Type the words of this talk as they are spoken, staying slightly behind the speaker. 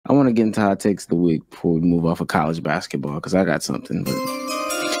to get into hot takes of the week before we move off of college basketball because I got something.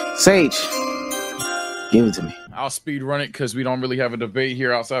 But Sage, give it to me. I'll speed run it because we don't really have a debate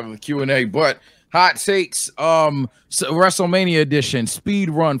here outside of the Q&A. But hot takes, so WrestleMania edition, speed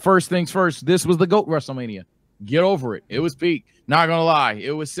run. First things first, this was the GOAT WrestleMania. Get over it. It was peak. Not gonna lie,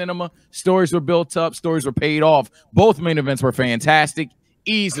 it was cinema. Stories were built up. Stories were paid off. Both main events were fantastic.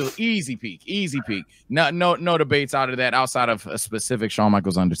 Easy peak. No debates out of that outside of a specific Shawn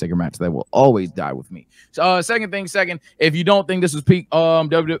Michaels Undertaker match that will always die with me. So, second, if you don't think this was peak,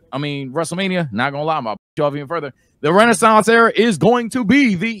 WrestleMania, not gonna lie, I'm gonna push you off even further. The Renaissance era is going to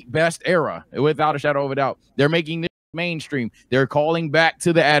be the best era, without a shadow of a doubt. They're making this mainstream. They're calling back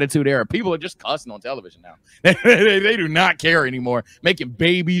to the Attitude Era. People are just cussing on television now. they do not care anymore. Making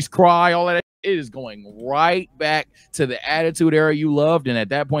babies cry, all of that. It is going right back to the Attitude Era you loved, and at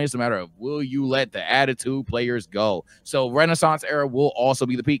that point, it's a matter of will you let the Attitude players go? So Renaissance Era will also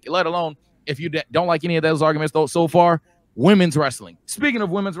be the peak, let alone if you don't like any of those arguments though so far, women's wrestling. Speaking of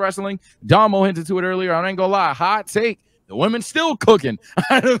women's wrestling, Damo hinted to it earlier. I ain't gonna lie, hot take. The women's still cooking.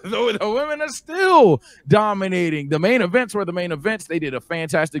 The women are still dominating. The main events were the main events. They did a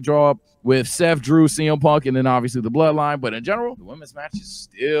fantastic job with Seth, Drew, CM Punk, and then obviously the Bloodline. But in general, the women's match is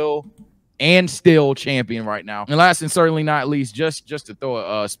still champion right now. And last and certainly not least, just to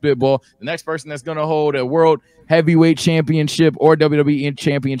throw a spitball, the next person that's going to hold a world heavyweight championship or WWE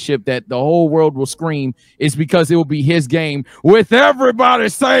championship that the whole world will scream is because it will be his game, with everybody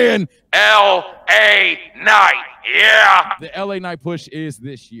saying LA Knight. Yeah. The LA Knight push is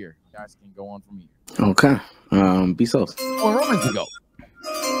this year. You guys can go on from here. Okay. Be so. On Roman to go.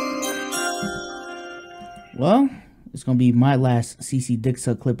 Well, it's going to be my last CC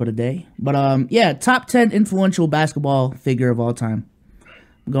Dixa clip of the day. But, yeah, top 10 influential basketball figure of all time.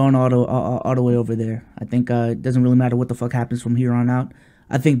 I'm going all the way over there. I think it doesn't really matter what the fuck happens from here on out.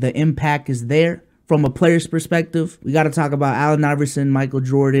 I think the impact is there. From a player's perspective, we got to talk about Allen Iverson, Michael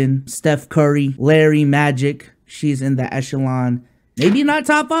Jordan, Steph Curry, Larry Magic. She's in the echelon. Maybe not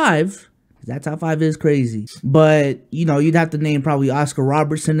top 5. That top 5 is crazy. But, you know, you'd have to name probably Oscar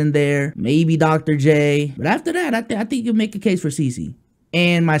Robertson in there. Maybe Dr. J. But after that, I think you make a case for CC.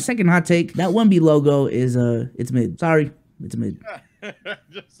 And my second hot take, that 1B logo is, it's mid. Sorry, it's mid.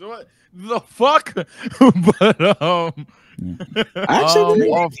 Just what the fuck? But, yeah. Actually,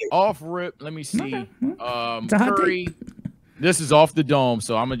 off rip, let me see. It's a hot Curry. take. This is off the dome,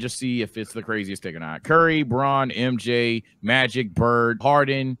 so I'm gonna just see if it's the craziest take or not. Curry, Braun, MJ, Magic, Bird,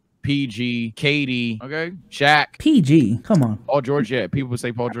 Harden, PG, KD, okay, Shaq, PG, come on. Paul George. Yeah, people would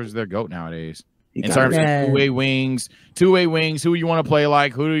say Paul George is their GOAT nowadays. You In got terms it. of two-way wings, who you want to play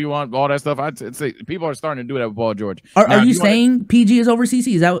like, who do you want, all that stuff. I'd say people are starting to do that with Paul George. Are Now, you saying PG is over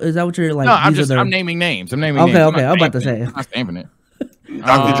CC? Is that what you're like? No, I'm naming names. I'm naming Okay, names. okay. I'm about to say. I'm not stamping it.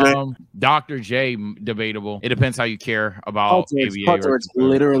 Dr. J. Dr. J, debatable. It depends how you care about Paul ABA. George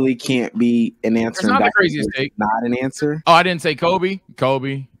literally can't be an answer. It's not the Dr. craziest J take. Not an answer. Oh, I didn't say Kobe.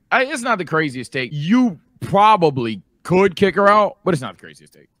 It's not the craziest take. You probably could kick her out, but it's not the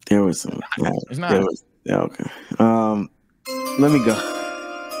craziest take. There was some. It's not. Yeah, okay. Let me go.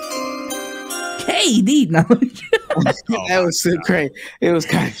 KD. No. That was so great. It was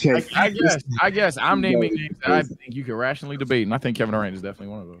kind of crazy. I guess I'm naming names that I think you could rationally debate, and I think Kevin Durant is definitely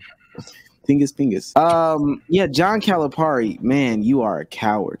one of those. Fingers. Yeah, John Calipari, man, you are a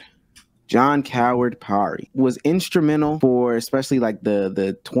coward. John Calipari was instrumental for especially like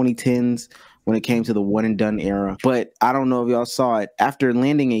the 2010s when it came to the one and done era. But I don't know if y'all saw it. After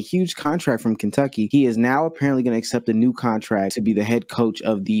landing a huge contract from Kentucky, he is now apparently going to accept a new contract to be the head coach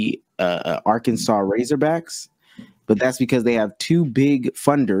of the Arkansas Razorbacks. But that's because they have two big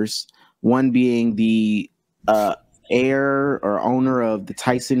funders, one being the heir or owner of the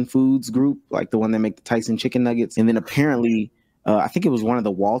Tyson Foods Group, like the one that make the Tyson chicken nuggets. And then apparently, I think it was one of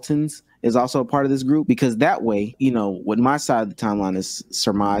the Waltons is also a part of this group, because that way, you know, what my side of the timeline is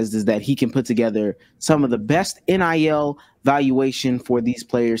surmised is that he can put together some of the best NIL valuation for these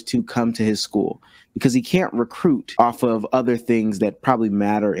players to come to his school, because he can't recruit off of other things that probably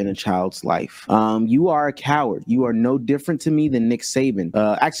matter in a child's life. You are a coward. You are no different to me than Nick Saban.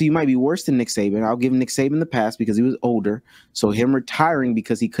 Actually, you might be worse than Nick Saban. I'll give Nick Saban the pass because he was older. So him retiring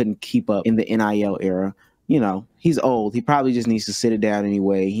because he couldn't keep up in the NIL era, you know, he's old. He probably just needs to sit it down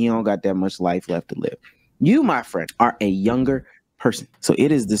anyway. He don't got that much life left to live. You, my friend, are a younger person. So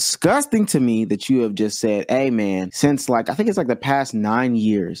it is disgusting to me that you have just said, hey, man, since like, I think it's like the past 9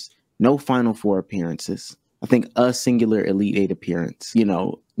 years, no Final Four appearances. I think a singular Elite Eight appearance, you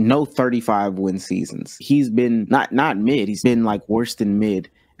know, no 35 win seasons. He's been not mid. He's been like worse than mid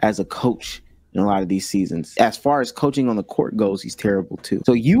as a coach in a lot of these seasons. As far as coaching on the court goes, he's terrible too.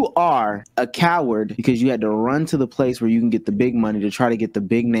 So you are a coward because you had to run to the place where you can get the big money to try to get the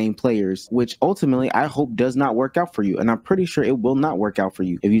big name players, which ultimately I hope does not work out for you. And I'm pretty sure it will not work out for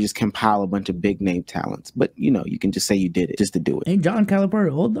you if you just compile a bunch of big name talents. But you know, you can just say you did it just to do it. Ain't John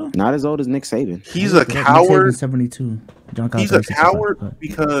Calipari old though? Not as old as Nick Saban. He's a coward. 72. He's a coward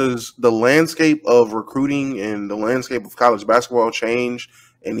because the landscape of recruiting and the landscape of college basketball changed,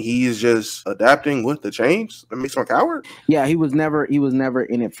 and he is just adapting with the change. That makes him a coward. Yeah, he was never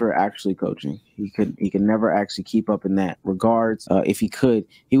in it for actually coaching. He could never actually keep up in that regards. If he could,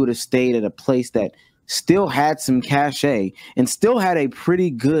 he would have stayed at a place that still had some cachet and still had a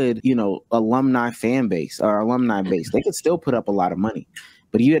pretty good, you know, alumni fan base or alumni base. They could still put up a lot of money.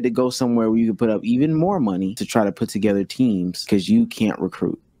 But you had to go somewhere where you could put up even more money to try to put together teams because you can't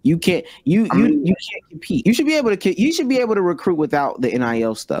recruit. You can't can't compete. You should be able to recruit without the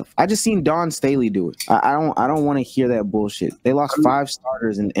NIL stuff. I just seen Don Staley do it. I don't want to hear that bullshit. They lost 5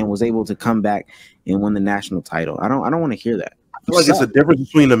 starters and was able to come back and win the national title. I don't want to hear that. I feel like it's a difference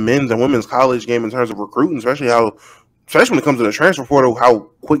between the men's and women's college game in terms of recruiting, especially when it comes to the transfer portal, how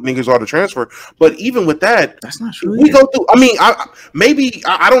quick niggas are to transfer. But even with that, that's not true. We go through. I mean,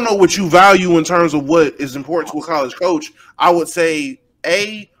 I don't know what you value in terms of what is important to a college coach. I would say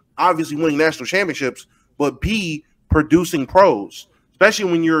A, obviously winning national championships, but B, producing pros, especially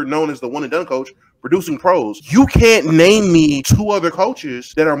when you're known as the one and done coach, producing pros. You can't name me 2 other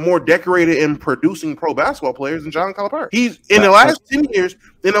coaches that are more decorated in producing pro basketball players than John Calipari. He's in the last 10 years,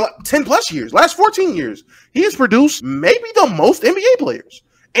 in the 10 plus years, last 14 years, he has produced maybe the most NBA players.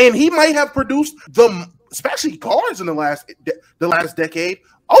 And he might have produced especially guards in the last decade.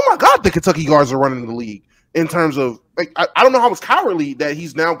 Oh my God, the Kentucky guards are running the league. In terms of, like, I don't know how it's cowardly that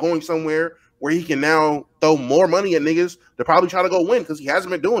he's now going somewhere where he can now throw more money at niggas to probably try to go win because he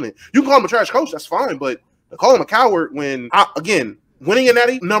hasn't been doing it. You can call him a trash coach, that's fine, but to call him a coward when, again, winning a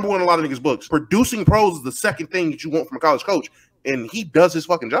natty, number one in a lot of niggas' books. Producing pros is the second thing that you want from a college coach, and he does his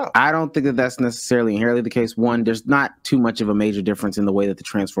fucking job. I don't think that that's necessarily inherently the case. One, there's not too much of a major difference in the way that the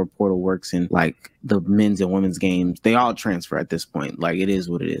transfer portal works in, like, the men's and women's games. They all transfer at this point. Like, it is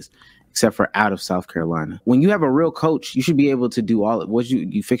what it is. Except for out of South Carolina. When you have a real coach, you should be able to do all it. What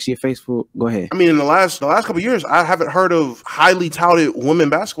you fix your face for? Go ahead. I mean, in the last couple of years, I haven't heard of highly touted women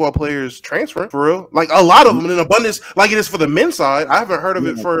basketball players transferring for real. Like a lot of them in abundance, like it is for the men's side. I haven't heard of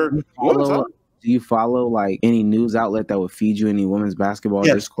it for the women's side. Do you follow like any news outlet that would feed you any women's basketball?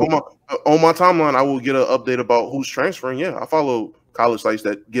 Yes, on my timeline, I will get an update about who's transferring. Yeah, I follow college sites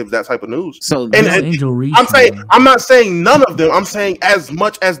that gives that type of news. So and I'm not saying none of them. I'm saying as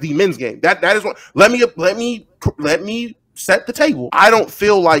much as the men's game. That is what. Let me set the table. I don't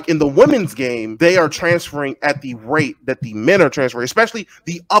feel like in the women's game they are transferring at the rate that the men are transferring, especially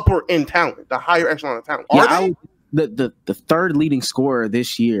the upper end talent, the higher echelon of talent. Are they? The third leading scorer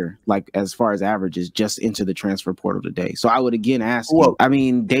this year, like as far as averages, just into the transfer portal today. So I would again ask you, I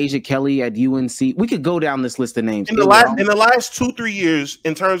mean, Deja Kelly at UNC. We could go down this list of names. In the last 2-3 years,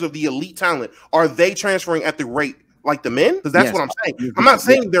 in terms of the elite talent, are they transferring at the rate like the men? Because that's what I'm saying. I'm not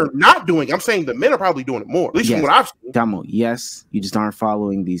saying they're not doing it. I'm saying the men are probably doing it more. At least from what I've seen. Damo, yes, you just aren't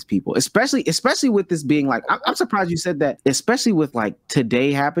following these people. Especially with this being like, I'm surprised you said that, especially with like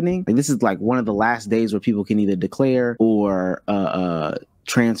today happening. Like, this is like one of the last days where people can either declare or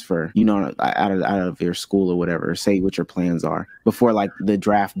transfer, you know, out of your school or whatever, say what your plans are before like the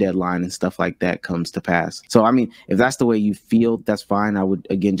draft deadline and stuff like that comes to pass. So, I mean, if that's the way you feel, that's fine. I would,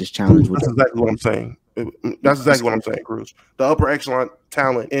 again, just challenge. That's exactly what I'm saying. That's exactly what I'm saying, Cruz. The upper echelon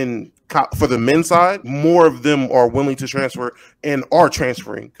talent for the men's side, more of them are willing to transfer and are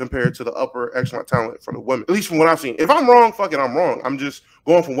transferring compared to the upper echelon talent for the women. At least from what I've seen. If I'm wrong, fuck it, I'm wrong. I'm just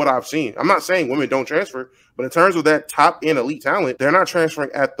going from what I've seen. I'm not saying women don't transfer, but in terms of that top end elite talent, they're not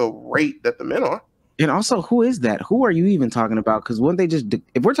transferring at the rate that the men are. And also, who is that? Who are you even talking about? Because wouldn't they just,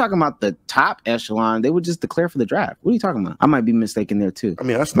 if we're talking about the top echelon, they would just declare for the draft. What are you talking about? I might be mistaken there too. I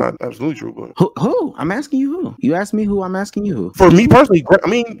mean, that's not absolutely true. But who? I'm asking you who. You asked me who. I'm asking you who. For me personally, I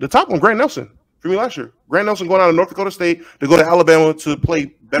mean, the top one, Grant Nelson. For me last year, Grant Nelson going out of North Dakota State to go to Alabama to play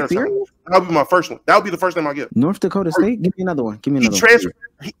better talent. That would be my first one. That would be the first name I give. North Dakota State. Give me another one. Give me another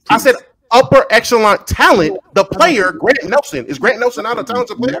one. I said upper echelon talent. The player, Grant Nelson. Is Grant Nelson not a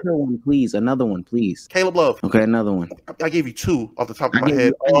talented player? Another one, please. Another one, please. Caleb Love. Okay, another one. I gave you 2 off the top of my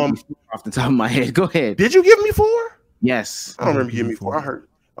head. Off the top of my head. Go ahead. Did you give me 4? Yes. I don't remember giving me 4. I heard.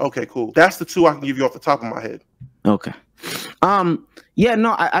 Okay, cool. That's the 2 I can give you off the top of my head. Okay. Yeah,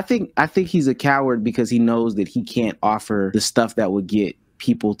 no, I think he's a coward because he knows that he can't offer the stuff that would get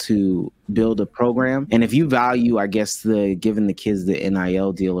people to build a program. And if you value, I guess, giving the kids the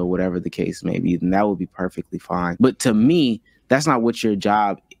NIL deal or whatever the case may be, then that would be perfectly fine. But to me, that's not what your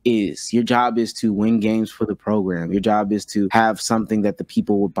job is. Your job is to win games for the program. Your job is to have something that the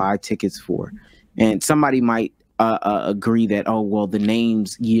people would buy tickets for. And somebody might agree that, oh, well, the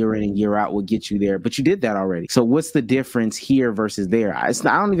names year in and year out will get you there, but you did that already. So what's the difference here versus there? I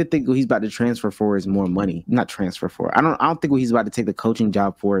don't even think what he's about to transfer for is more money. Not transfer for. I don't think what he's about to take the coaching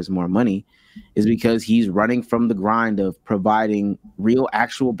job for is more money. Is because he's running from the grind of providing real,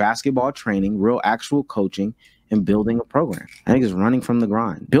 actual basketball training, real, actual coaching, and building a program. I think it's running from the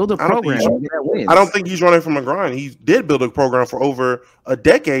grind. Build a program that wins. I don't think he's running from a grind. He did build a program for over a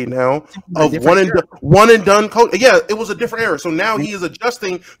decade now of one and done coach. Yeah, it was a different era. So now he is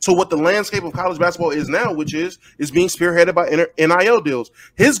adjusting to what the landscape of college basketball is now, which is being spearheaded by NIL deals.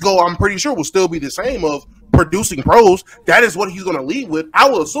 His goal, I'm pretty sure, will still be the same of producing pros. That is what he's going to lead with. I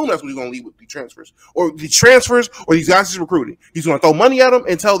will assume that's what he's going to lead with, the transfers or these guys he's recruiting. He's going to throw money at them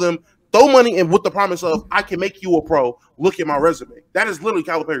and tell them, throw money in with the promise of, I can make you a pro. Look at my resume. That is literally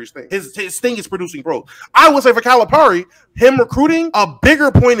Calipari's thing. His thing is producing pros. I would say for Calipari, him recruiting, a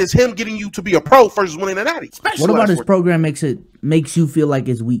bigger point is him getting you to be a pro versus winning a natty. What about his program makes you feel like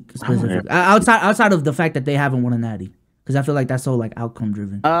it's weak, specifically? Outside of the fact that they haven't won a natty? Because I feel like that's so like outcome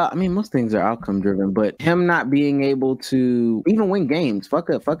driven. I mean, most things are outcome driven, but him not being able to even win games, fuck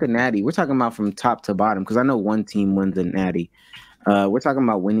a natty. We're talking about from top to bottom, because I know one team wins a natty. We're talking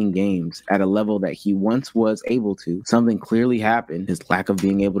about winning games at a level that he once was able to. Something clearly happened, his lack of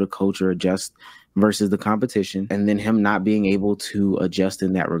being able to coach or adjust versus the competition, and then him not being able to adjust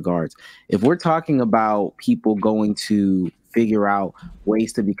in that regards. If we're talking about people going to figure out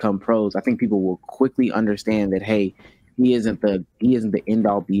ways to become pros, I think people will quickly understand that, hey, he isn't the end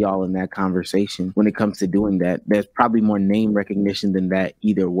all be all in that conversation when it comes to doing that. There's probably more name recognition than that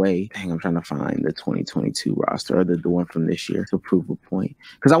either way. Dang, I'm trying to find the 2022 roster or the one from this year to prove a point,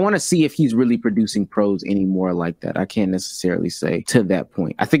 because I want to see if he's really producing pros anymore like that. I can't necessarily say to that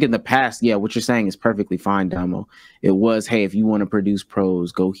point. I think in the past, yeah, what you're saying is perfectly fine, Damo. It was, hey, if you want to produce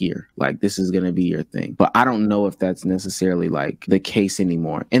pros, go here. Like, this is going to be your thing. But I don't know if that's necessarily like the case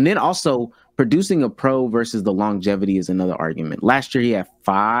anymore. And then also, producing a pro versus the longevity is another argument. Last year, he had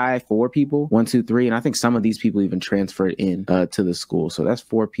 4 people, 1, 2, 3. And I think some of these people even transferred in to the school. So that's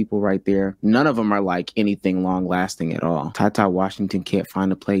 4 people right there. None of them are like anything long lasting at all. Tata Washington can't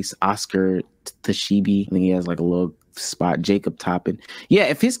find a place. Oscar Tashibi, I think he has like a little spot. Jacob Toppin. Yeah,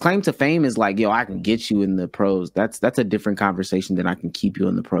 if his claim to fame is like, yo, I can get you in the pros, that's a different conversation than I can keep you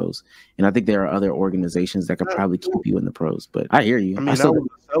in the pros. And I think there are other organizations that could probably keep you in the pros. But I hear you. I mean, that was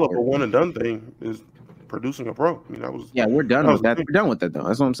a sell up a one and done thing is producing a pro. I mean, that was we're done with that. We're done with that though.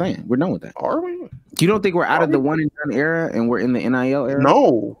 That's what I'm saying. We're done with that. Are we? You don't think we're out of the one and done era and we're in the NIL era?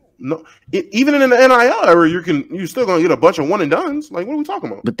 No. Even in the NIL era, you're still gonna get a bunch of one and dones. Like, what are we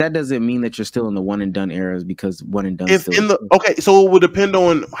talking about? But that doesn't mean that you're still in the one and done eras, because one and done. Okay, so it would depend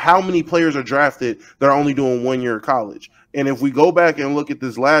on how many players are drafted that are only doing 1 year of college. And if we go back and look at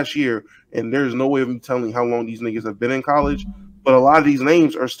this last year, and there's no way of me telling how long these niggas have been in college, but a lot of these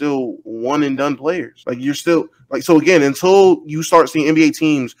names are still one and done players. Like, you're still like, so again, until you start seeing NBA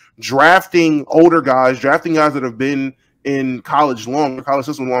teams drafting older guys, drafting guys that have been in college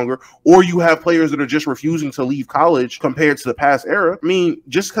system longer, or you have players that are just refusing to leave college compared to the past era. I mean,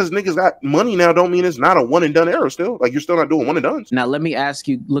 just because niggas got money now don't mean it's not a one and done era still. Like, you're still not doing one and dones. Now, let me ask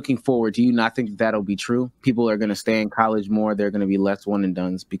you, looking forward, do you not think that'll be true? People are going to stay in college more. They're going to be less one and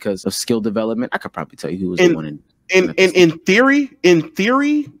dones because of skill development. I could probably tell you who was the one and in theory,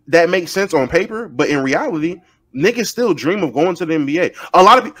 that makes sense on paper, but in reality, niggas still dream of going to the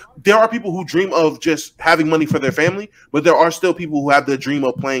NBA. There are people who dream of just having money for their family, but there are still people who have the dream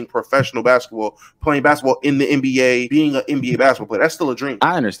of playing professional basketball, playing basketball in the NBA, being an NBA basketball player. That's still a dream.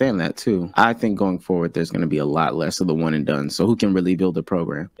 I understand that too. I think going forward, there's going to be a lot less of the one and done. So who can really build a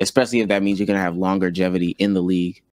program, especially if that means you're going to have longevity in the league